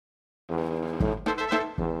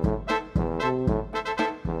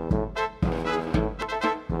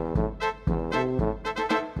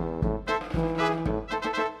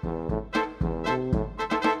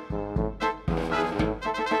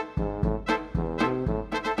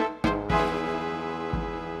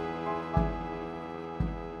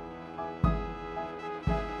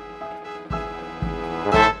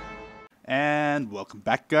And welcome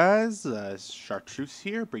back, guys. Chartreuse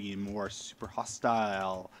here, bringing more super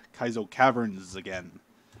hostile Kaizo Caverns again.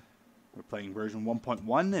 We're playing version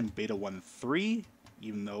 1.1 and beta 1.3,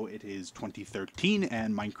 even though it is 2013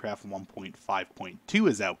 and Minecraft 1.5.2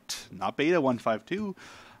 is out. Not beta 1.5.2,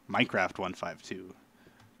 Minecraft 1.5.2.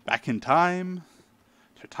 Back in time,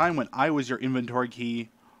 to a time when I was your inventory key.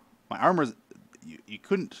 My armor's, you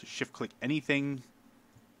couldn't shift click anything.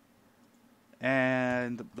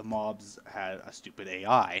 And the mobs had a stupid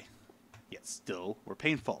AI, yet still were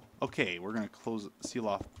painful. Okay, we're going to seal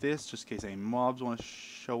off this just in case any mobs want to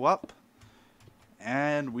show up.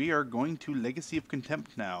 And we are going to Legacy of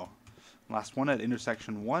Contempt now. Last one at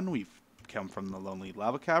intersection 1, we've come from the Lonely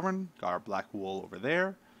Lava Cavern, got our black wool over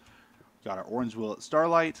there, got our orange wool at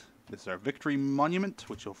Starlight. This is our victory monument,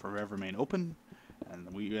 which will forever remain open. And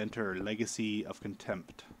we enter Legacy of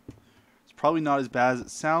Contempt. Probably not as bad as it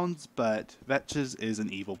sounds, but Vechs is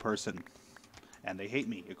an evil person. And they hate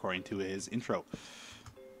me, according to his intro.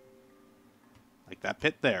 Like that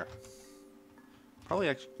pit there. Probably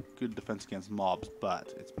actually good defense against mobs,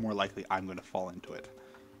 but it's more likely I'm going to fall into it.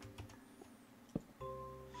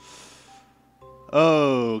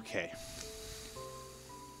 Okay.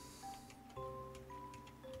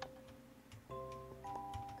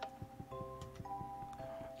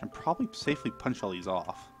 I can probably safely punch all these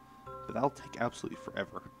off. But that'll take absolutely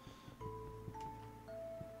forever.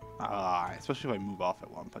 Especially if I move off it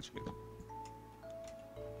while I'm punching it.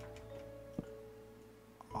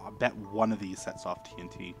 I bet one of these sets off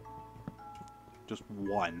TNT. Just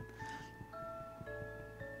one.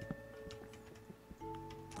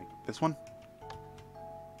 Like this one?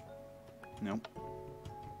 Nope.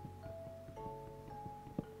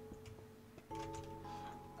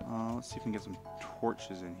 Let's see if we can get some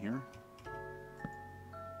torches in here.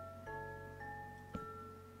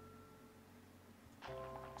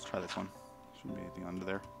 Try this one. Shouldn't be anything under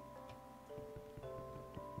there.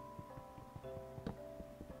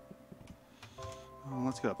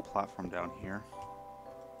 Let's get a platform down here.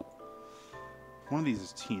 One of these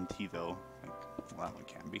is TNT though. Well, that one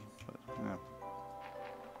can be, but yeah.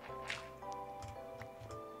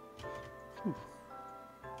 Whew.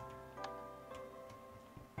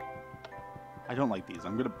 I don't like these.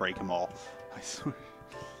 I'm gonna break them all. I swear.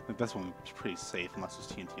 Like this one's pretty safe unless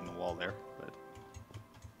there's TNT in the wall there, but.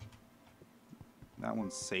 That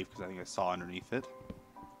one's safe because I think I saw underneath it.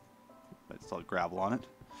 But it's still gravel on it.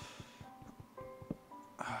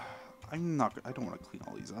 I don't want to clean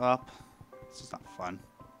all these up. It's just not fun.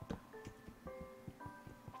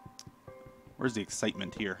 Where's the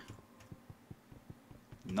excitement here?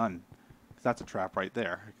 None. That's a trap right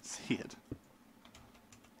there. I can see it.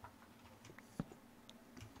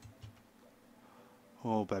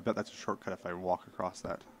 Oh, but I bet that's a shortcut if I walk across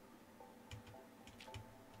that.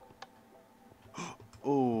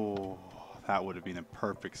 Oh, that would have been a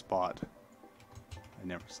perfect spot. I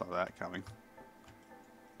never saw that coming.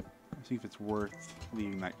 Let's see if it's worth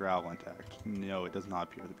leaving that gravel intact. No, it does not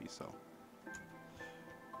appear to be so.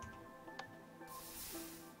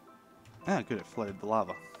 Ah, good, it flooded the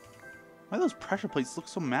lava. Why do those pressure plates look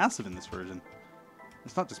so massive in this version?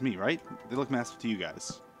 It's not just me, right? They look massive to you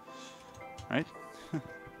guys. Right?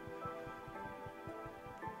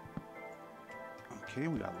 Okay,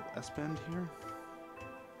 we got a little S-bend here.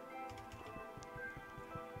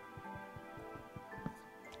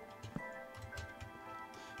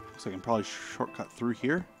 Looks like I can probably shortcut through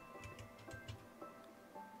here.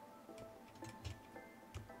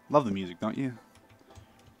 Love the music, don't you?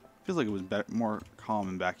 Feels like it was more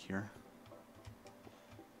calm back here.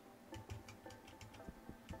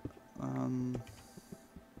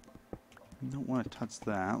 Don't want to touch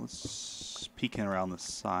that. Let's peek in around the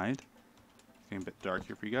side. It's getting a bit dark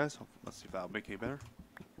here for you guys. Let's see if that'll make it better.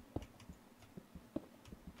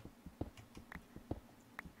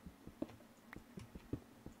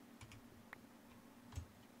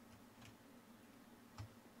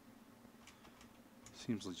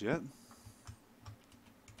 Seems legit.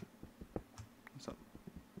 What's up?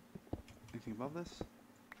 Anything above this?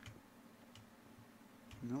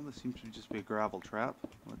 No, this seems to just be a gravel trap.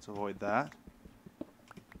 Let's avoid that.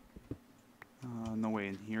 No way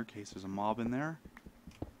in here in case there's a mob in there.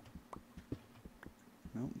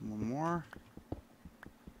 Nope, one more.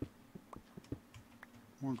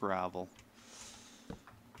 More gravel.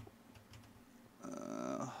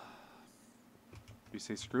 Do we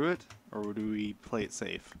say screw it, or do we play it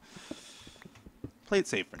safe? Play it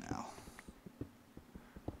safe for now.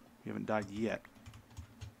 We haven't died yet.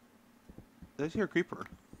 Did I hear a creeper?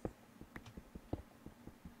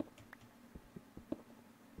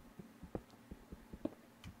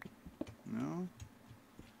 No?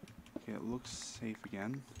 Okay, it looks safe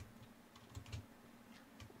again.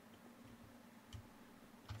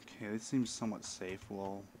 Okay, this seems somewhat safe.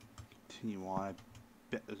 We'll continue on. I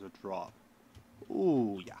bet there's a drop.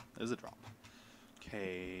 Ooh, yeah, there's a drop.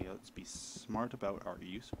 Okay, let's be smart about our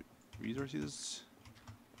resources.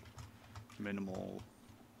 Minimal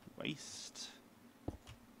waste.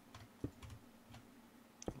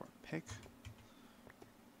 Our pick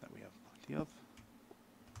that we have plenty of.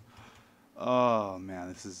 Oh man,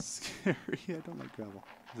 this is scary. I don't like gravel.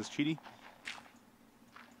 Is this cheaty?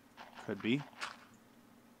 Could be.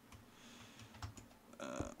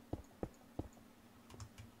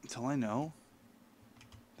 Until I know.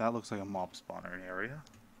 That looks like a mob spawner area.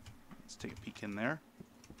 Let's take a peek in there.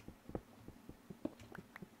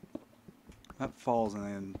 That falls and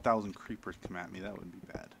then 1,000 creepers come at me. That wouldn't be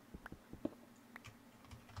bad.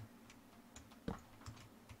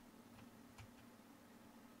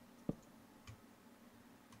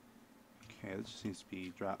 Okay, this just seems to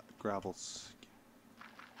be gravel.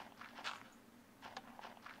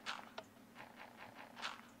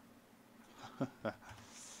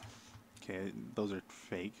 Okay, those are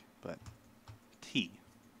fake, but tea.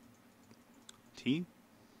 Tea?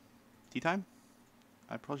 Tea time?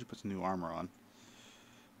 I probably should put some new armor on.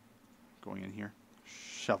 Going in here.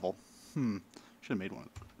 Shovel. Should have made one.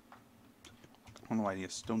 I don't know why I need a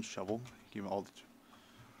stone shovel. Give all the.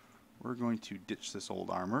 We're going to ditch this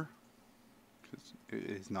old armor because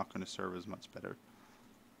it is not going to serve as much better.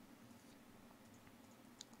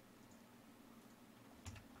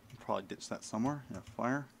 Probably ditch that somewhere in a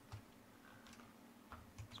fire.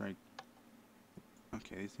 Sorry.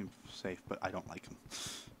 Okay, these seem safe, but I don't like them.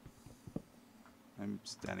 I'm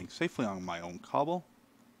standing safely on my own cobble,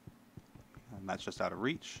 and that's just out of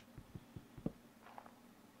reach.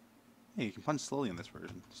 Hey, you can punch slowly in this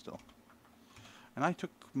version still. And I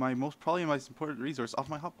took my probably my most important resource off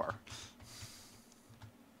my hotbar.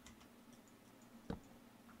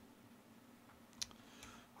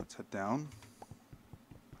 Let's head down.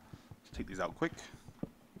 Let's take these out quick.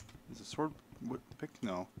 Is a sword pick?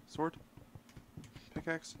 No. Sword?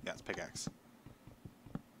 Pickaxe? Yeah, it's pickaxe.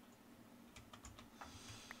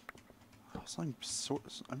 I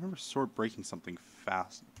remember sword breaking something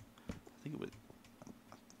fast. I think it would.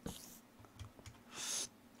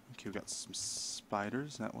 Okay, we got some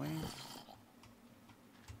spiders that way.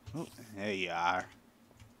 Oh, there you are.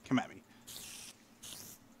 Come at me.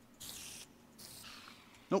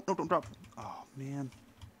 Nope, nope, don't drop. Oh, man.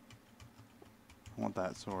 I want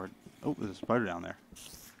that sword. Oh, there's a spider down there.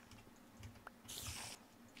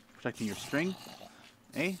 Protecting your string.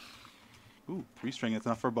 Eh? Ooh, 3 string. That's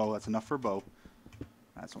enough for a bow. That's enough for a bow.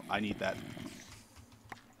 That's what I need that.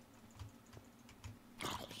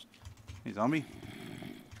 Hey, zombie.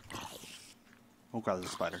 Oh god, there's a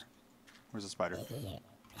spider. Where's the spider?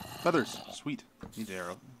 Feathers. Sweet. Need the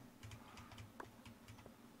arrow.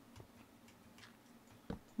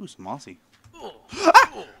 Ooh, some mossy.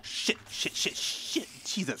 Ah! Shit, shit, shit, shit.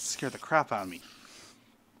 Jeez, that scared the crap out of me.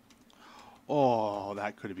 Oh,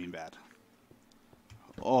 that could have been bad.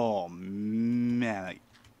 Oh, man.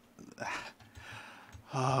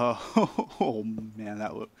 Oh, man,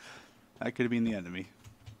 that could have been the end of me.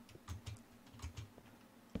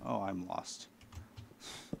 Oh, I'm lost.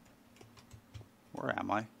 Where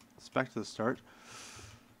am I? It's back to the start.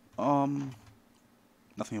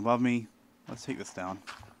 Nothing above me. Let's take this down.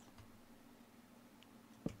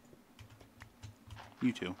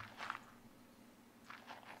 You too.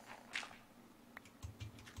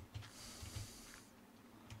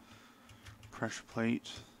 Pressure plate.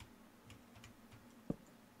 I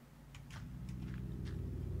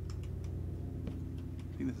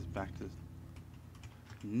think this is back to...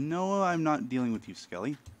 No, I'm not dealing with you,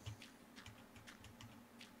 Skelly.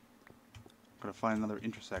 Gotta find another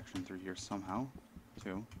intersection through here somehow,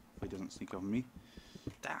 too. Hopefully it doesn't sneak over me.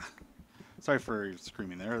 Ah. Sorry for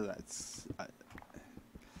screaming there. That's...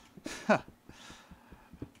 I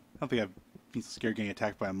don't think I've been scared getting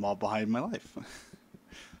attacked by a mob behind in my life.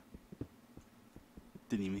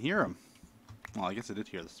 Didn't even hear him. Well, I guess I did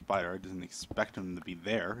hear the spider. I didn't expect him to be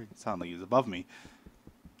there. It sounded like he was above me.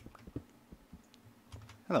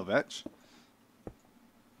 Hello, Vechs.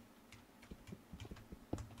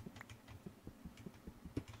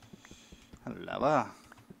 Hello.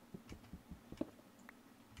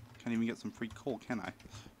 Can't even get some free coal, can I?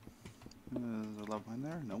 Is there lava mine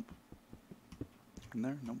there? Nope. In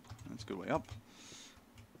there? Nope. That's a good way up.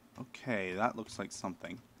 Okay, that looks like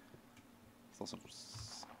something. Let's also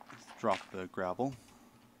drop the gravel.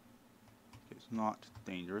 Okay, it's not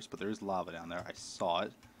dangerous, but there is lava down there. I saw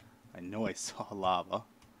it. I know I saw lava.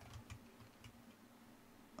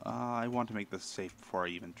 I want to make this safe before I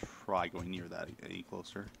even try going near that any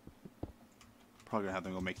closer. Probably gonna have to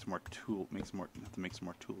go make some more make some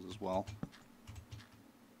more tools as well.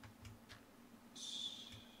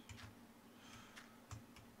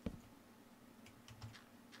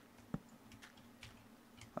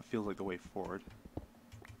 That feels like the way forward.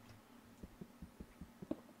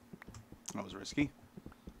 That was risky.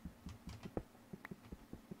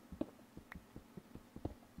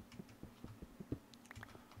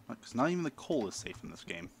 Because not even the coal is safe in this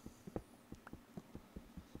game.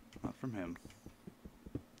 Not from him.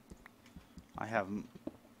 I have,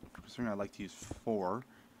 considering I like to use 4,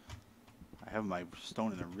 I have my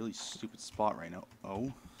stone in a really stupid spot right now.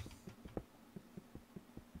 Oh.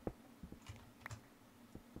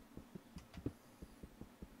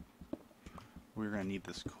 We're going to need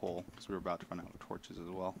this coal, because we're about to run out of torches as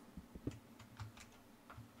well.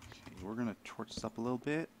 Okay, we're going to torch this up a little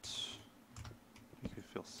bit. Make it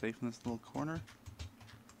feel safe in this little corner.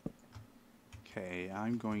 Okay,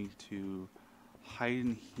 I'm going to hide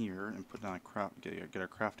in here and put down a get our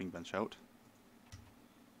crafting bench out.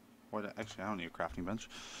 What? Actually, I don't need a crafting bench.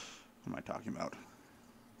 What am I talking about?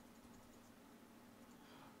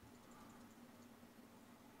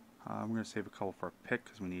 I'm going to save a couple for a pick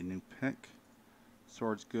because we need a new pick.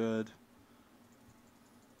 Sword's good.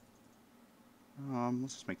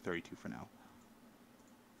 Let's just make 32 for now.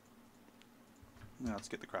 Now let's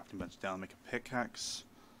get the crafting bench down and make a pickaxe.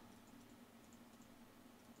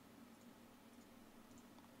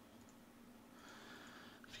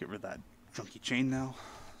 Let's get rid of that junky chain now.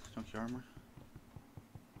 Junky armor.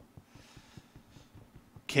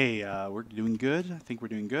 Okay, we're doing good. I think we're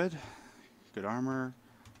doing good. Good armor.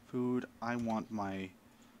 Food. I want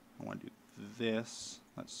to do this.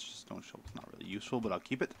 That's just stone shovel. It's not really useful, but I'll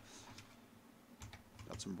keep it.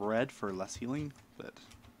 Got some bread for less healing, but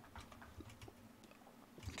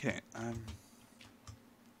okay.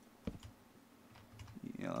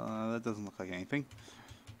 Yeah, that doesn't look like anything.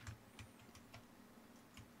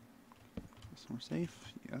 Somewhere safe.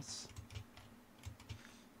 Yes.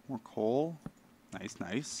 More coal. Nice,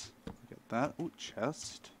 nice. Look at that. Oh,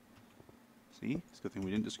 chest. See? It's a good thing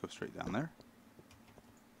we didn't just go straight down there.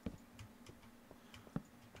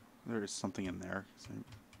 There is something in there.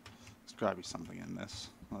 There's gotta be something in this.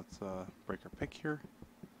 Let's break our pick here.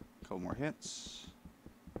 A couple more hits.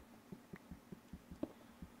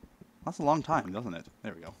 That's a long time, doesn't it?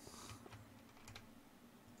 There we go.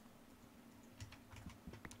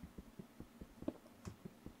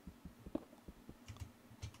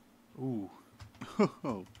 Ooh.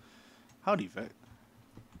 Howdy,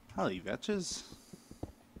 Vechs.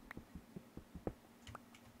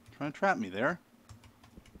 Trying to trap me there.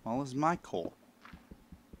 All is my coal.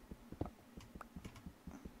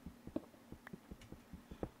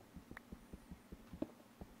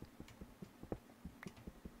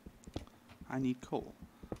 I need coal.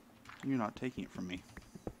 You're not taking it from me.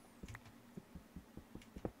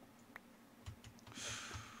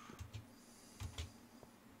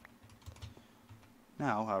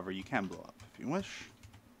 Now, however, you can blow up if you wish.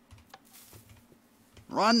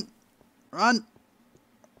 Run! Run!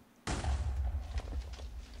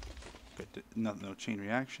 Good. No chain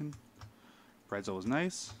reaction. Bread's always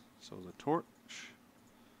nice. So is a torch.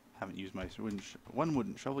 Haven't used my one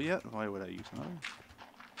wooden shovel yet. Why would I use another?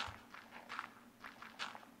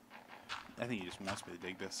 I think he just wants me to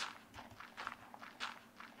dig this.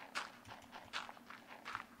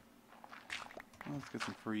 Well, let's get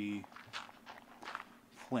some free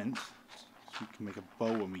flint so we can make a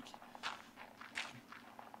bow when we...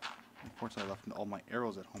 Unfortunately, I left all my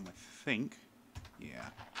arrows at home, I think. Yeah.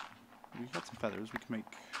 We got some feathers. We can make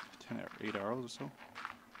 10 or 8 arrows or so.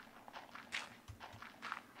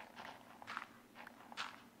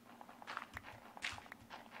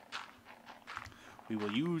 We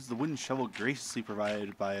will use the wooden shovel graciously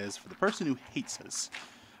provided by us for the person who hates us.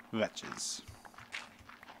 Vechs.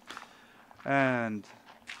 And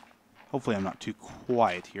hopefully I'm not too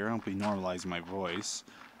quiet here. I won't be normalizing my voice.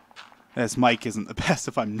 This mic isn't the best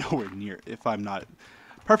if I'm nowhere near it. If I'm not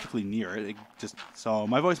perfectly near it. So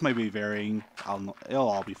my voice might be varying. It'll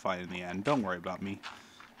all be fine in the end. Don't worry about me.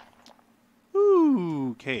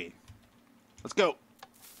 Ooh, okay. Let's go.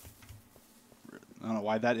 I don't know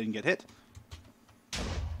why that didn't get hit.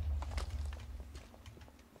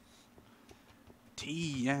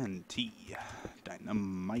 TNT.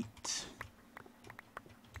 Dynamite.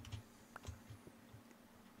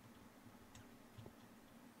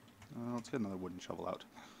 Let's get another wooden shovel out.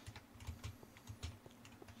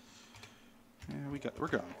 Yeah, we're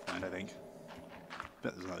going to find, I think.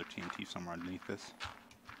 Bet there's another TNT somewhere underneath this.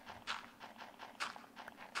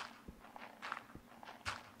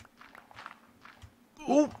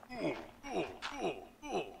 Oh!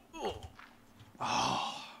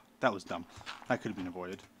 Oh, that was dumb. That could have been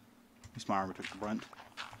avoided. At least my armor took the brunt.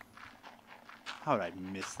 How did I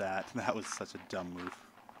miss that? That was such a dumb move.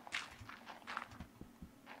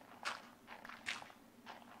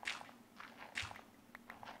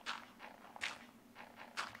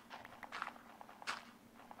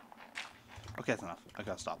 Okay, that's enough. I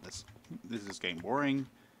gotta stop this. This is getting boring.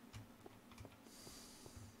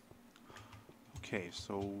 Okay,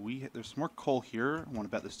 so there's some more coal here. I want to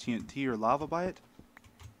bet there's TNT or lava by it.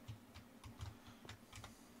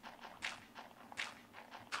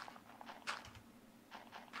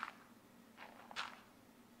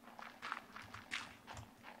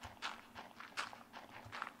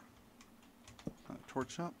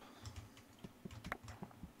 Torch up.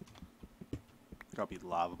 Gotta be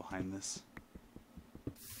lava behind this.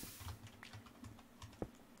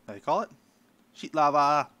 How do you call it? Sheet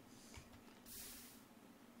lava!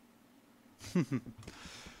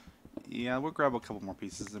 Yeah, we'll grab a couple more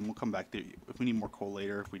pieces and we'll come back there. If we need more coal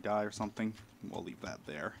later, if we die or something, we'll leave that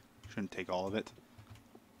there. Shouldn't take all of it.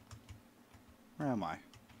 Where am I?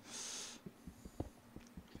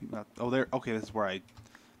 Oh, there. Okay, this is where I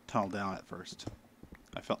tunneled down at first.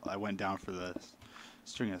 I went down for the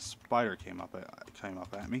string. A spider came up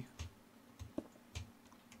at me.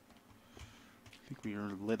 I think we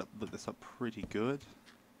lit this up pretty good.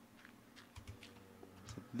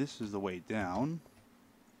 So this is the way down.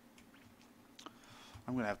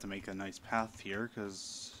 I'm gonna have to make a nice path here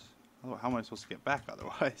because how am I supposed to get back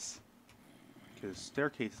otherwise? Because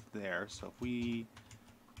staircase there. So if we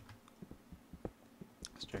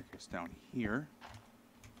staircase down here.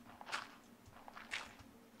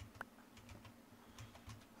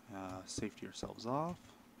 Safety yourselves off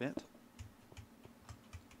a bit.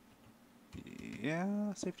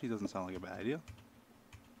 Yeah, safety doesn't sound like a bad idea.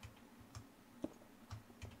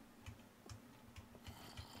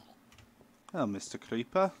 Hello, Mr.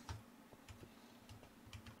 Creeper.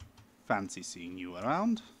 Fancy seeing you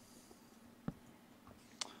around.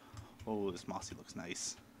 Oh, this mossy looks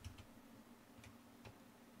nice.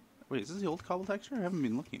 Wait, is this the old cobble texture? I haven't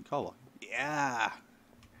been looking at cobble. Yeah!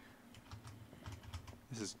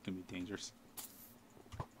 This is gonna be dangerous.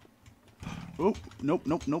 Oh, nope,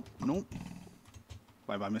 nope, nope, nope.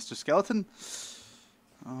 Bye-bye, Mr. Skeleton.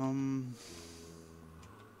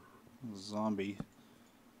 Zombie.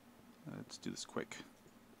 Let's do this quick.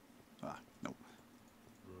 Ah, nope.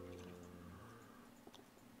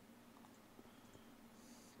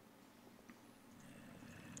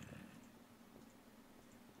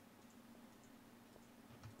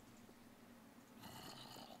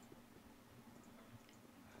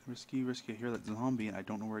 Risky, risky. I hear that zombie and I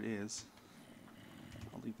don't know where it is.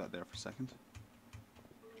 I'll leave that there for a second.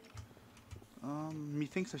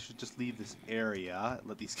 Methinks I should just leave this area.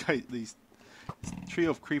 Let these guys, this trio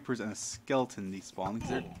of creepers and a skeleton despawn.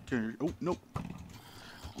 Oh, nope.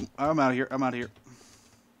 I'm out of here. I'm out of here.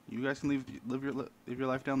 You guys can live your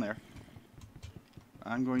life down there.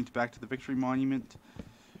 I'm going back to the Victory Monument,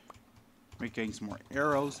 getting some more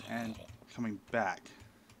arrows, and coming back.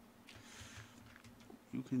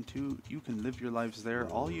 You can too. You can live your lives there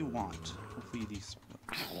all you want. Hopefully these.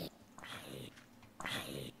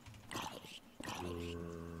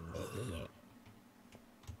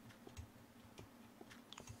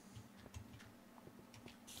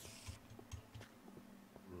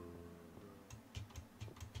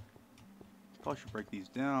 Probably should break these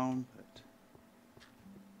down, but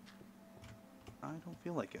I don't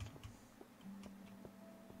feel like it.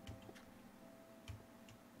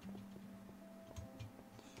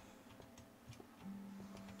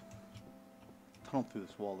 Tunnel through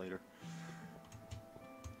this wall later.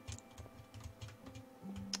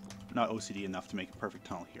 Not OCD enough to make a perfect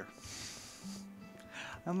tunnel here.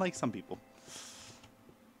 Unlike some people.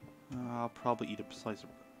 I'll probably eat a slice of...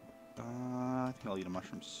 I think I'll eat a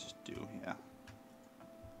mushroom stew, yeah.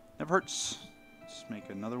 Never hurts. Let's make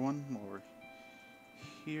another one while we're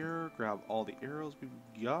here. Grab all the arrows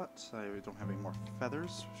we've got. I don't have any more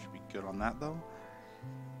feathers. Should be good on that, though.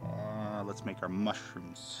 Let's make our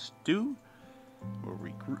mushroom stew. We'll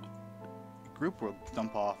regroup. We'll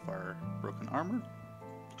dump off our broken armor.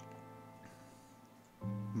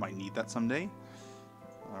 Might need that someday.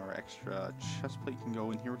 Our extra chest plate can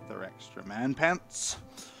go in here with our extra man pants.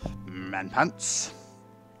 Man pants.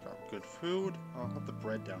 Got good food. I'll have the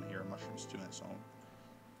bread down here. Mushroom stew in its own.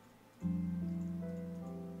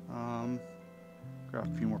 Grab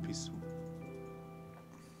a few more pieces.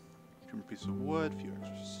 A few more pieces of wood. A few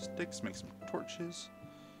extra sticks. Make some torches.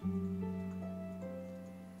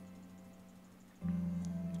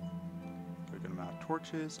 Got a good amount of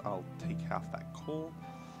torches. I'll take half that coal.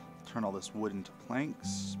 Turn all this wood into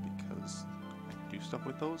planks because I can do stuff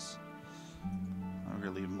with those. I'm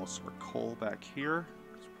gonna leave most of our coal back here.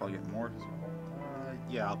 Let's probably get more.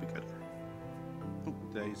 Yeah, I'll be good.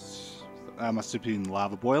 I must have been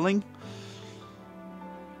lava boiling.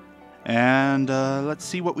 And let's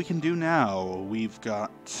see what we can do now. We've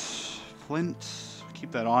got flint.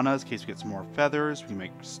 Keep that on us in case we get some more feathers. We can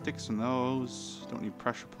make sticks from those. Don't need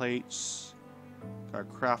pressure plates. Got a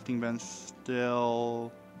crafting bench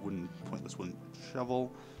still. Pointless wooden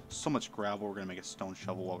shovel. So much gravel, we're going to make a stone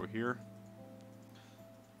shovel while we're here.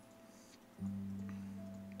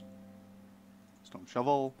 Stone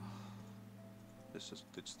shovel. This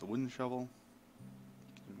just ditch the wooden shovel.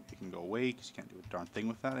 You can go away because you can't do a darn thing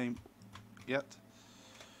with that yet.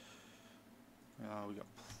 We got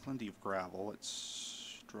plenty of gravel.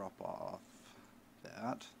 Let's drop off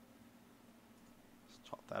that. Let's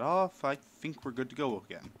chop that off. I think we're good to go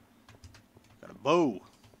again. Got a bow.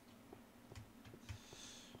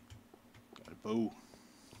 Bow.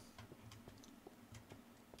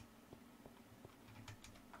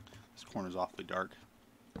 This corner's awfully dark.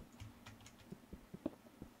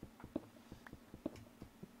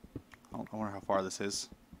 I wonder how far this is.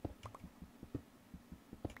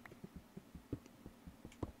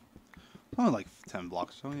 Only like 10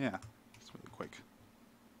 blocks, so yeah, it's really quick.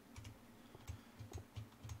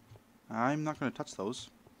 I'm not going to touch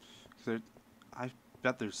those because I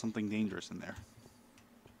bet there's something dangerous in there.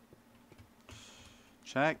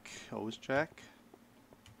 Check, always check.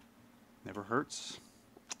 Never hurts.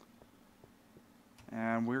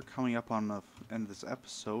 And we're coming up on the end of this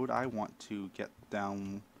episode. I want to get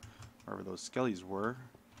down wherever those skellies were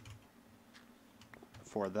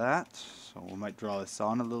for that. So we might draw this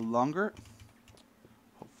on a little longer.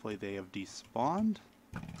 Hopefully they have despawned.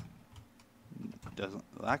 Doesn't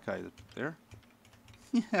that guy's up there?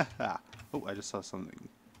 Yeah. Oh, I just saw something.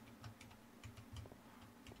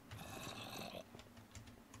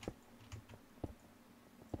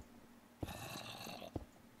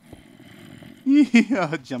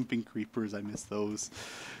 Yeah, jumping creepers, I miss those.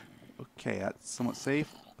 Okay, that's somewhat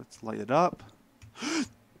safe. Let's light it up.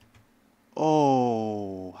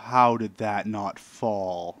 Oh, how did that not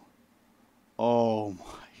fall? Oh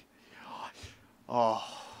my god.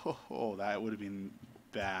 Oh, that would have been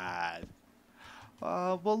bad.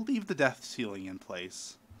 We'll leave the death ceiling in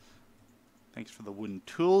place. Thanks for the wooden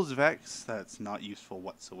tools, Vechs. That's not useful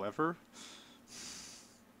whatsoever.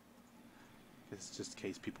 It's just in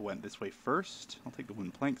case people went this way first. I'll take the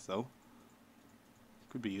wooden planks though.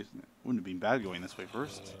 Could be, wouldn't have been bad going this way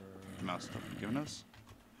first. The amount of stuff they've given us.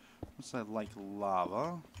 Looks like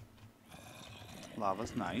lava.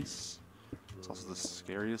 Lava's nice. It's also the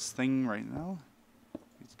scariest thing right now.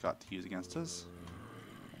 He's got to use against us.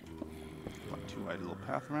 Got too wide a little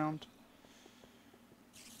path around.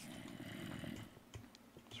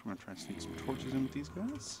 So we're gonna try and sneak some torches in with these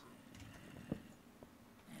guys.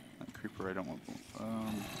 Creeper, I don't want.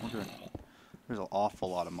 There's an awful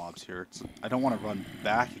lot of mobs here. I don't want to run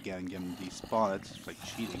back again and get them despawned. It's just like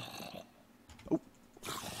cheating. Oh.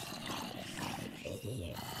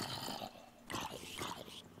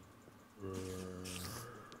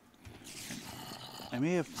 I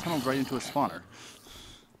may have tunneled right into a spawner.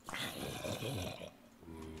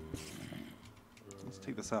 Let's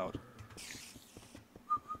take this out. It's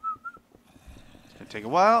gonna take a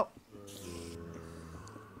while.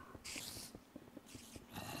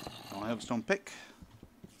 I have a stone pick.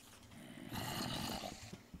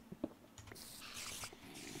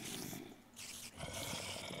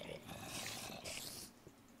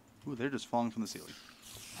 Ooh, they're just falling from the ceiling.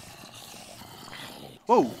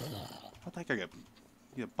 Whoa! What the heck I get?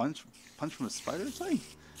 You get punch from a spider or something?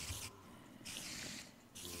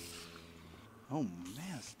 Oh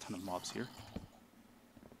man, there's a ton of mobs here.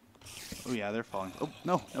 Oh yeah, they're falling. Oh,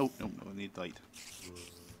 no, I need light.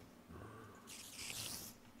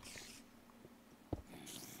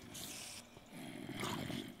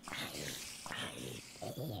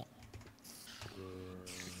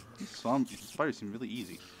 These spiders seem really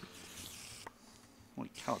easy. Holy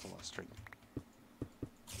cow, that's a lot of string.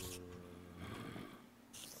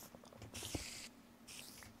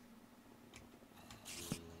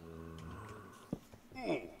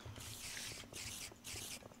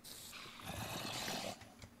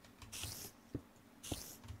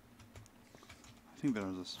 think there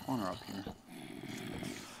was a spawner up here.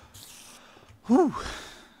 Whew.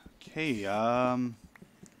 Okay,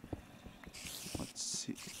 let's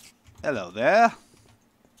see. Hello there.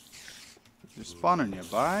 Is there a spawner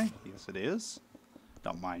nearby? Yes, it is.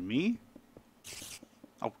 Don't mind me.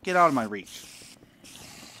 Oh, get out of my reach.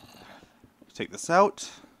 Take this out.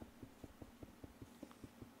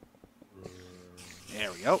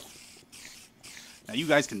 There we go. Now you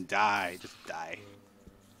guys can die. Just die.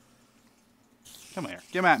 Come here.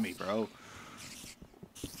 Come at me, bro.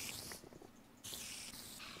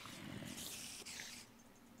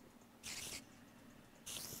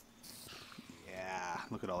 Yeah.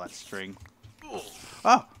 Look at all that string.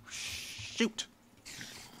 Oh, shoot.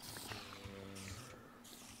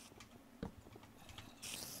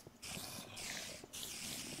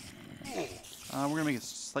 We're going to make a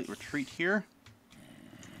slight retreat here.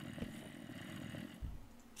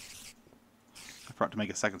 I forgot to make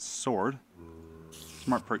a second sword.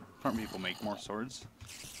 Smart people make more swords.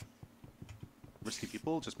 Risky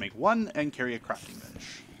people just make one and carry a crafting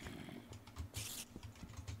bench.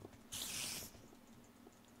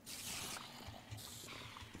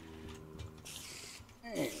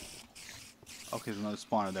 Okay, there's another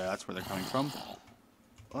spawner there. That's where they're coming from.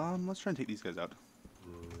 Let's try and take these guys out.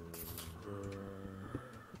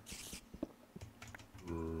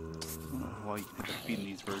 Well, you can hit the feet in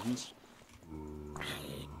these versions.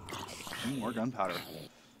 More gunpowder.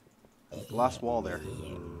 The last wall there.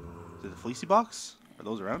 Is it a fleecy box? Are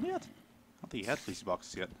those around yet? I don't think you had fleecy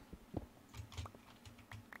boxes yet.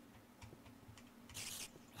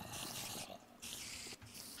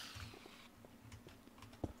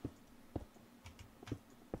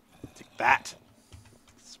 Take that!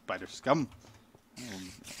 Spider scum. Get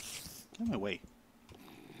out of my way.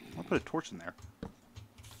 I'll put a torch in there.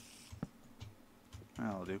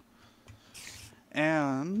 That'll do.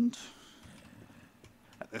 And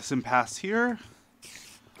at this impasse here,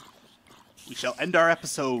 we shall end our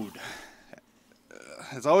episode.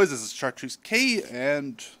 As always, this is Chartreuse K,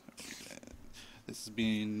 and this has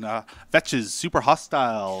been Vechs Super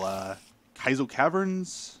Hostile Kaizo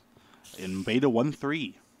Caverns in Beta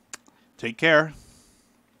 1.3. Take care.